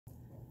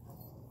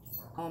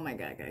Oh my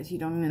god, guys, you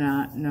don't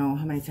even know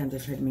how many times I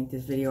tried to make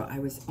this video. I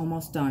was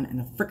almost done and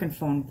the freaking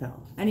phone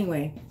fell.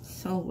 Anyway,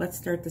 so let's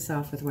start this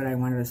off with what I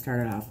wanted to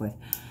start it off with.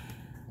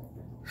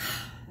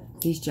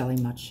 These Jelly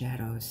Much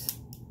shadows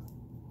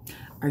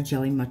are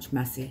Jelly Much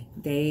messy.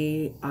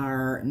 They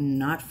are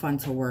not fun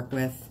to work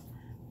with.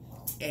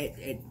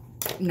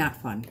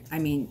 Not fun. I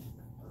mean,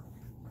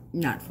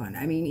 not fun.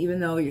 I mean, even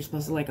though you're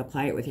supposed to like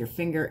apply it with your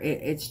finger,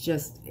 it's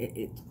just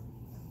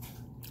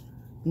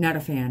not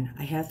a fan.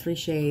 I have 3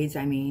 shades.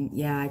 I mean,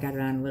 yeah, I got it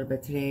on a little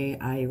bit today.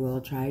 I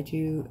will try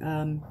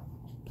to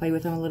play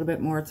with them a little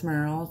bit more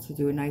tomorrow to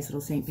do a nice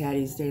little St.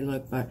 Patty's Day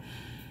look. But,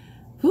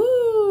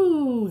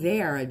 whoo,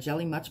 they are a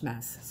Jelly Much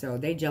mess. So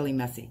they jelly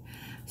messy.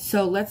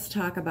 So let's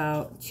talk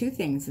about 2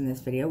 things in this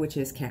video, which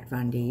is Kat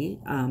Von D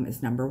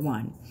is number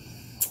 1.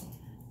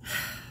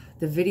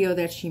 The video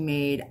that she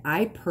made,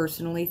 I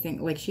personally think,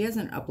 like, she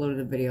hasn't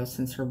uploaded a video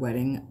since her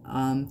wedding,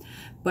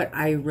 but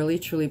I really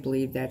truly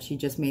believe that she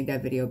just made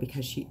that video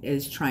because she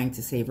is trying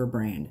to save her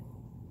brand.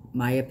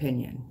 My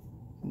opinion.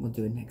 We'll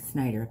do it next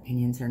night. Her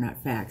opinions are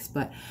not facts,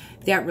 but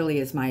that really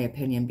is my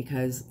opinion,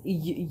 because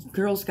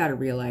girls got to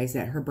realize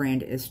that her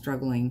brand is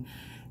struggling,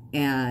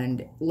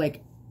 and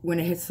like when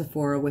it hits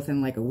Sephora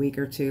within like a week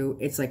or 2,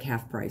 it's like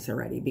half price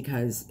already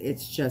because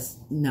it's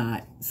just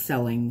not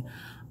selling.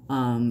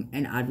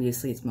 And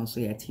obviously it's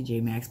mostly at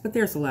TJ Maxx, but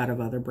there's a lot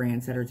of other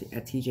brands that are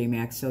at TJ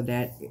Maxx, so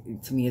that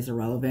to me is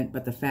irrelevant.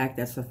 But the fact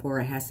that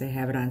Sephora has to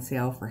have it on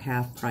sale for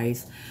half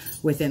price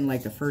within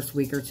like the first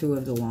week or 2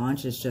 of the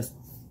launch is just,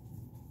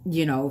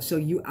 you know, so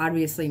you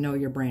obviously know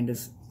your brand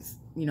is,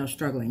 you know,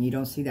 struggling. You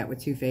don't see that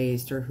with Too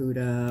Faced or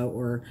Huda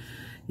or,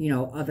 you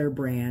know, other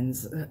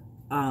brands.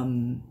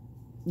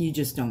 You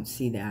just don't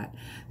see that.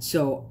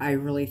 So I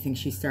really think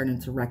she's starting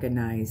to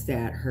recognize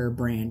that her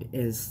brand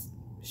is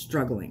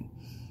struggling.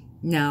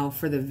 Now,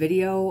 for the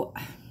video,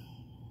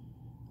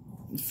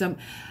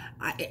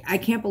 I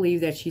can't believe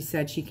that she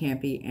said she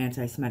can't be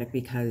anti-Semitic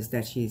because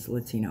that she's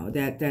Latino.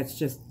 That's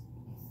just,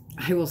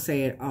 I will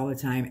say it all the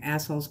time.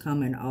 Assholes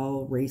come in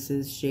all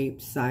races,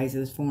 shapes,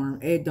 sizes, form.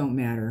 It don't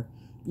matter.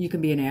 You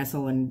can be an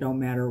asshole and it don't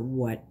matter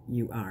what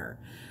you are.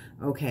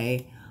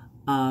 Okay?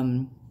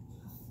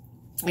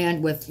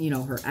 And with, you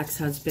know, her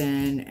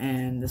ex-husband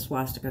and the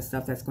swastika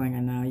stuff that's going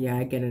on now, yeah,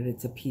 I get it.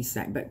 It's a peace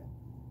sign. But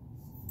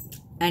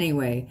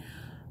anyway,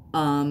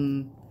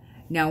 now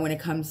when it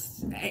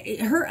comes,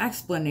 her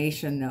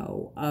explanation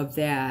though, of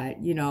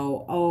that, you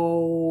know,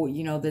 oh,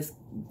 you know, this,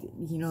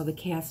 you know, the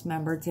cast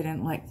member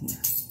didn't like,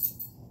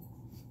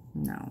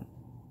 no,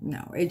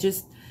 it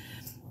just,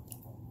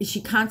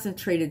 she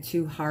concentrated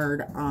too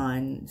hard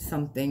on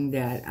something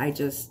that I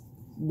just,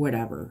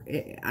 whatever,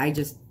 I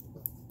just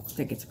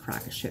think it's a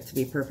crock of shit, to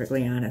be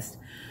perfectly honest.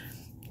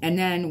 And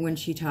then when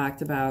she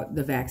talked about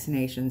the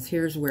vaccinations,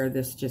 here's where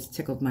this just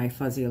tickled my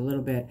fuzzy a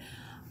little bit.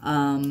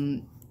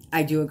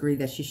 I do agree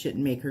that she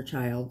shouldn't make her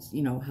child's,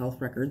 you know, health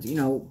records, you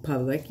know,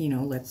 public. You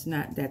know, let's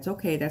not, that's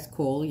okay, that's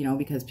cool, you know,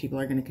 because people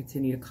are going to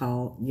continue to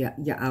call you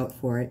out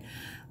for it.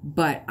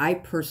 But I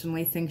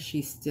personally think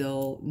she's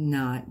still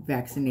not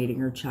vaccinating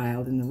her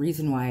child. And the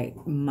reason why,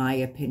 my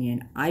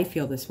opinion, I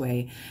feel this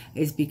way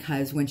is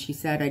because when she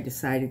said, I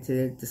decided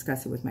to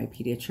discuss it with my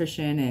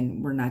pediatrician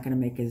and we're not going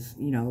to make his,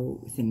 you know,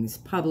 things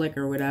public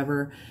or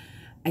whatever,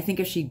 I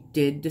think if she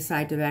did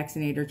decide to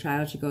vaccinate her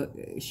child,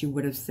 she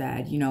would have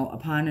said, you know,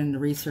 upon in the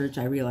research,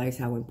 I realize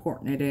how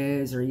important it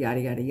is, or yada,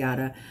 yada,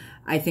 yada.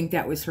 I think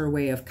that was her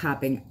way of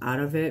copping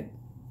out of it,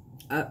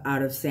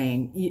 out of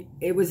saying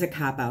it was a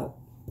cop-out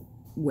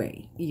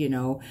way, you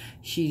know.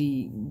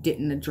 She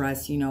didn't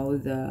address, you know,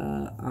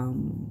 the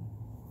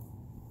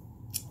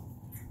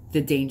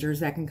dangers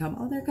that can come.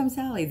 Oh, there comes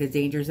Sally. The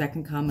dangers that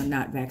can come of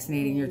not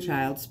vaccinating your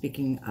child.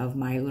 Speaking of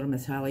my little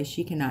Miss Holly,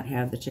 she cannot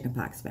have the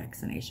chickenpox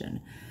vaccination.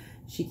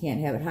 She can't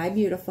have it. Hi,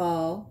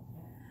 beautiful.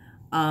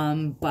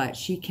 But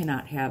she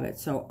cannot have it.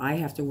 So I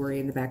have to worry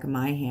in the back of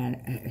my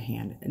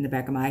in the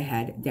back of my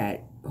head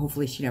that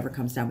hopefully she never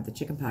comes down with the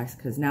chickenpox,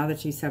 because now that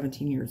she's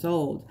 17 years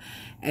old,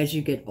 as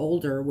you get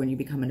older, when you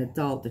become an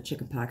adult, the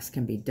chickenpox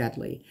can be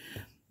deadly.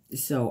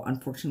 So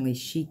unfortunately,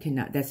 she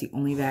cannot. That's the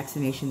only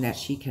vaccination that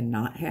she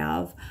cannot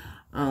have.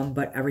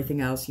 But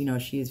everything else, you know,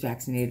 she is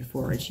vaccinated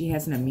for, and she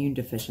has an immune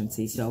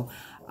deficiency. So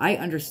I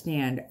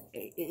understand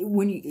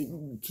when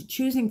you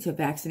choosing to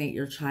vaccinate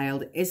your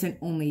child isn't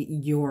only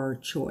your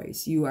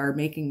choice. You are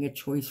making a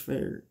choice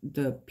for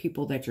the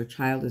people that your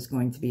child is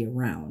going to be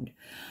around.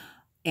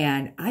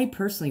 And I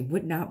personally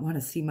would not want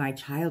to see my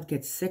child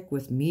get sick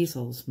with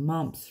measles,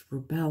 mumps,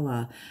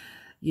 rubella,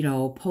 you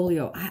know,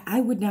 polio.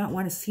 I would not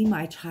want to see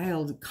my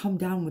child come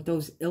down with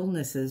those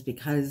illnesses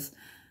because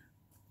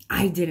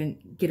I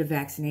didn't get a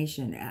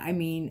vaccination. I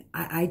mean,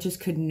 I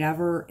just could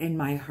never in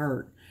my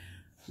heart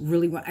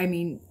really want, I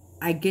mean,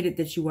 I get it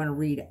that you want to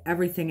read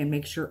everything and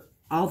make sure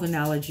all the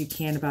knowledge you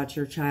can about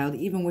your child,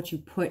 even what you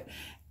put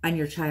on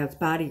your child's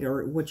body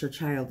or what your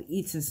child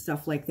eats and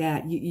stuff like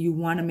that. You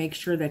want to make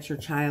sure that your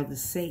child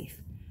is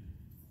safe.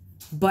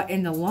 But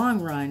in the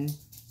long run,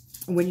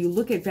 when you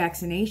look at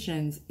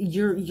vaccinations,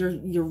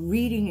 you're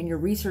reading and you're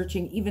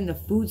researching even the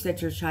foods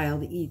that your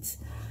child eats.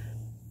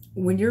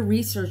 when you're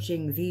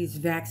researching these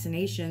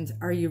vaccinations,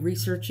 are you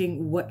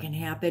researching what can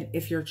happen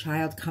if your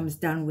child comes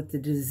down with the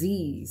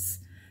disease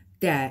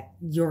that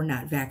you're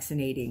not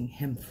vaccinating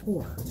him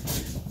for?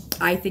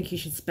 I think you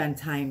should spend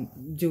time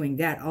doing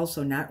that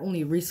also. Not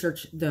only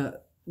research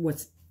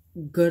what's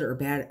good or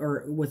bad,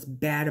 or what's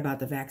bad about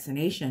the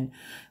vaccination,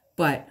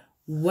 but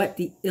what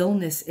the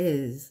illness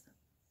is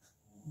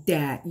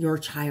that your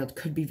child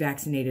could be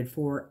vaccinated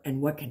for,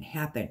 and what can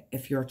happen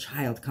if your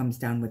child comes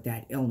down with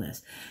that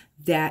illness.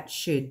 That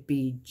should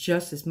be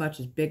just as much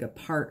as big a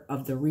part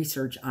of the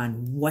research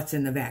on what's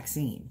in the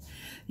vaccine.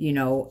 You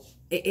know,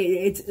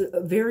 it's a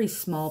very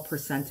small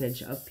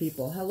percentage of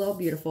people, hello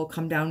beautiful,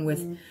 come down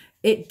with,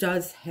 it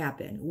does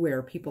happen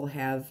where people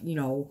have, you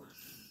know,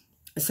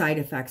 side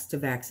effects to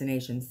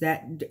vaccinations,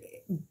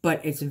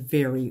 but it's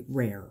very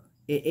rare.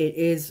 It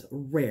is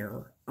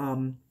rare.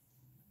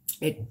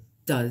 It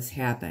does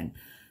happen.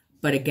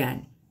 But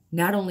again,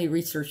 not only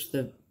research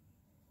the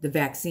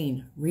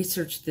vaccine,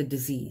 research the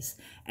disease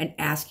and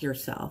ask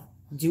yourself,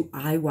 do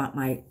I want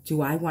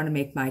to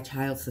make my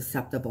child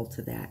susceptible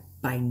to that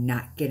by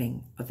not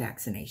getting a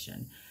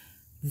vaccination?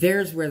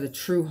 There's where the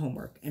true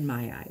homework in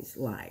my eyes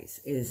lies,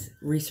 is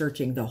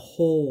researching the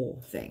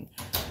whole thing.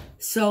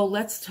 So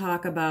let's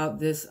talk about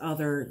this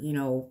other, you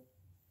know,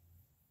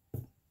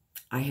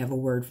 I have a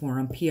word for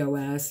him,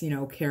 POS, you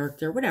know,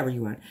 character, whatever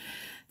you want.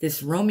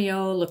 This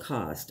Romeo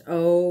Lacoste.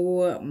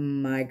 Oh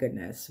my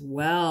goodness.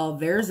 Well,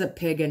 there's a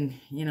pig, and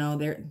you know,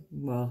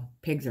 well,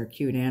 pigs are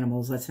cute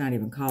animals. Let's not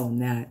even call them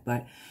that.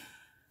 But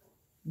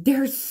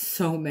there's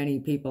so many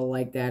people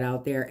like that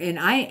out there. And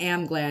I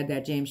am glad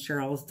that James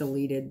Charles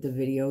deleted the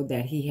video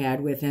that he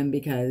had with him,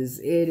 because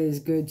it is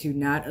good to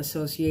not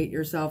associate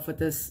yourself with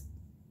this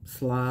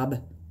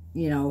slob.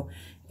 You know,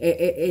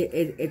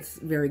 it's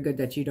very good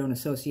that you don't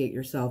associate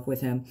yourself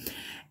with him.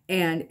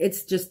 And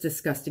it's just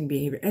disgusting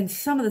behavior. And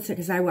some of the,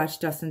 because I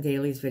watched Dustin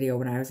Daly's video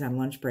when I was on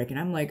lunch break, and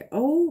I'm like,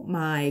 oh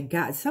my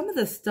God, some of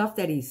the stuff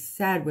that he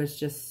said was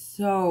just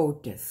so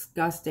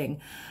disgusting.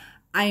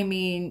 I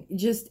mean,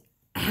 just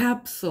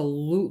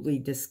absolutely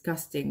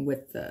disgusting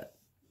with the,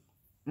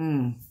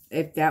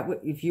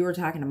 if you were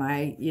talking to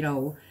my, you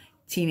know,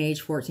 teenage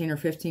 14 or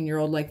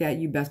 15-year-old like that,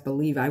 you best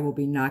believe I will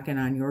be knocking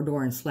on your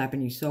door and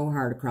slapping you so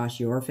hard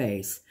across your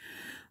face.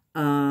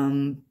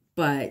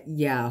 But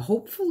yeah,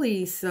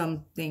 hopefully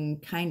something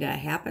kind of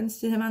happens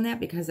to him on that,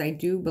 because I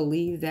do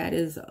believe that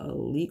is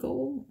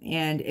illegal.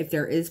 And if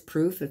there is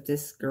proof, if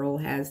this girl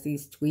has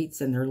these tweets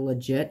and they're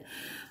legit,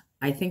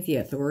 I think the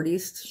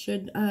authorities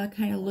should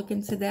kind of look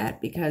into that,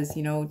 because,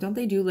 you know, don't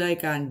they do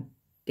like on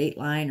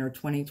Dateline or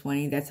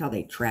 2020? That's how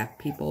they trap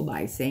people,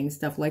 by saying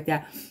stuff like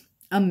that.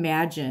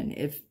 Imagine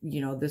if, you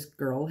know, this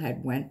girl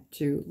had went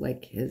to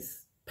like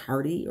his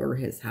party or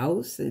his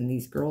house, and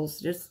these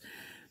girls just...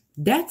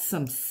 That's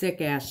some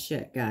sick ass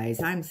shit,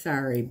 guys. I'm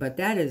sorry, but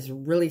that is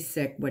really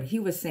sick. What he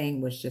was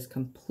saying was just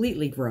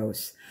completely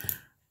gross.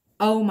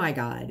 Oh my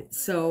God.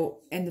 So,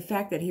 and the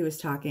fact that he was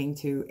talking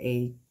to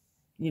a,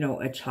 you know,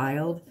 a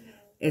child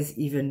is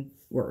even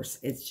worse.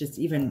 It's just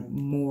even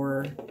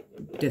more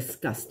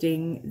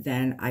disgusting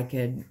than I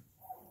could.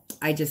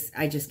 I just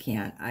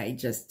can't.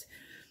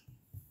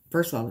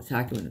 First of all, to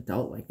talk to an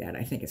adult like that,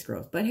 I think it's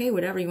gross. But hey,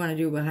 whatever you want to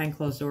do behind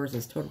closed doors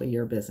is totally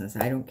your business.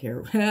 I don't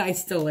care. I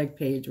still like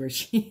Paige where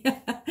she,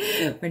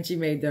 when she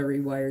made the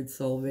Rewired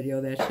Soul video,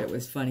 that shit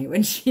was funny.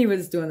 When she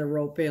was doing the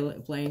role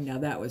playing, now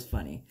that was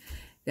funny.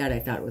 That I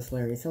thought was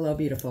hilarious. Hello,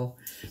 beautiful.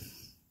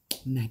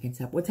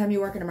 Megan's up. What time are you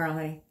working tomorrow,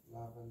 honey?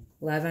 11.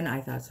 11? I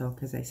thought so,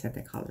 because I said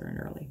they called her in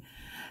early.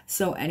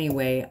 So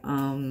anyway,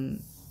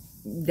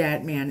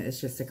 that man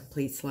is just a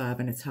complete slob,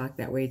 and to talk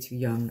that way to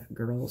young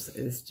girls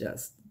is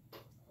just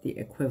the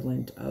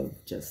equivalent of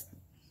just...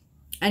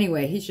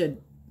 Anyway, he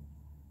should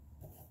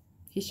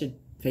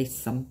face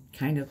some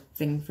kind of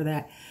thing for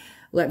that.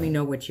 Let me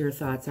know what your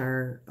thoughts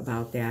are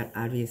about that.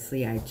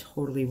 Obviously, I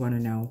totally want to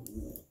know.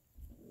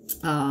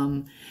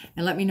 And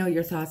let me know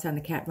your thoughts on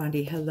the Kat Von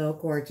D. Hello,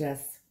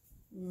 gorgeous.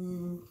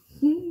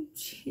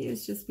 She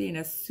is just being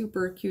a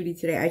super cutie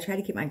today. I try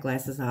to keep my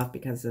glasses off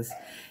because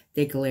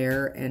they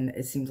glare, and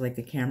it seems like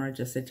the camera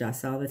just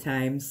adjusts all the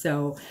time.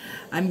 So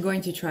I'm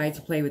going to try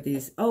to play with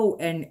these. Oh,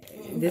 and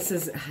this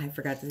is, I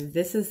forgot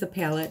this is the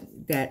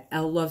palette that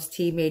Elle Loves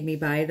Tea made me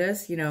buy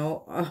this. You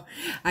know,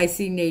 I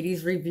see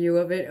Nady's review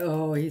of it.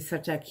 Oh, he's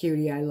such a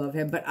cutie. I love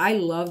him. But I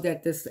love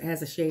that this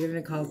has a shade in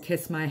it called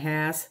Kiss My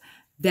Ass.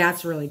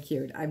 That's really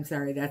cute. I'm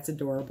sorry. That's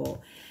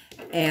adorable.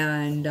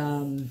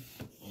 And,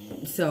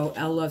 so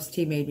Elle Loves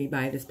Tea made me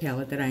buy this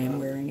palette that I am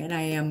wearing. And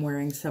I am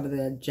wearing some of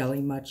the Jelly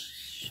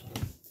Much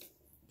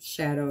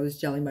shadows.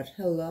 Jelly Much.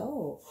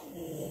 Hello.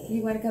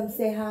 You want to come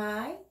say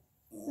hi?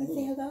 Want to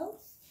say hello?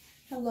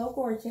 Hello,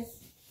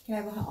 gorgeous. Can I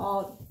have a...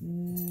 Oh,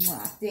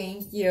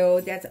 thank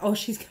you. That's... Oh,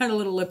 she's got a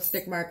little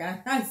lipstick mark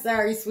on. I'm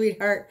sorry,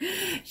 sweetheart.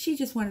 She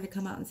just wanted to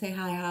come out and say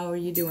hi. How are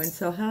you doing?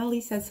 So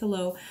Holly says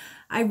hello.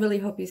 I really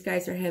hope you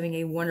guys are having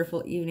a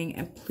wonderful evening.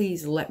 And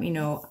please let me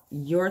know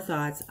your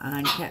thoughts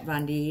on Kat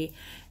Von D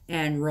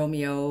and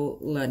Romeo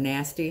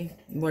Lacoste.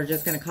 We're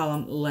just going to call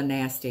him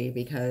Lanasty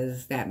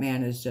because that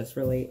man is just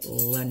really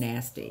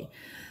Lanasty.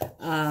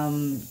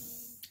 And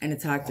to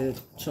talk to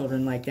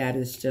children like that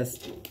is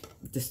just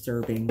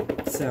disturbing.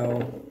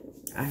 So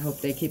I hope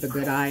they keep a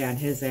good eye on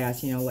his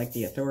ass, you know, like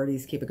the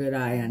authorities keep a good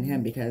eye on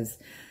him, because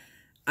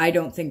I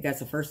don't think that's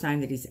the first time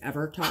that he's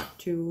ever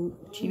talked to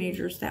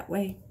teenagers that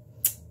way,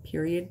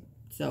 period.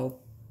 So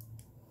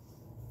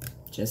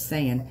just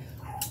saying.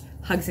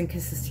 Hugs and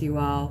kisses to you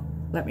all.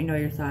 Let me know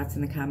your thoughts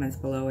in the comments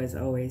below. As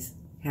always,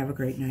 have a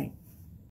great night.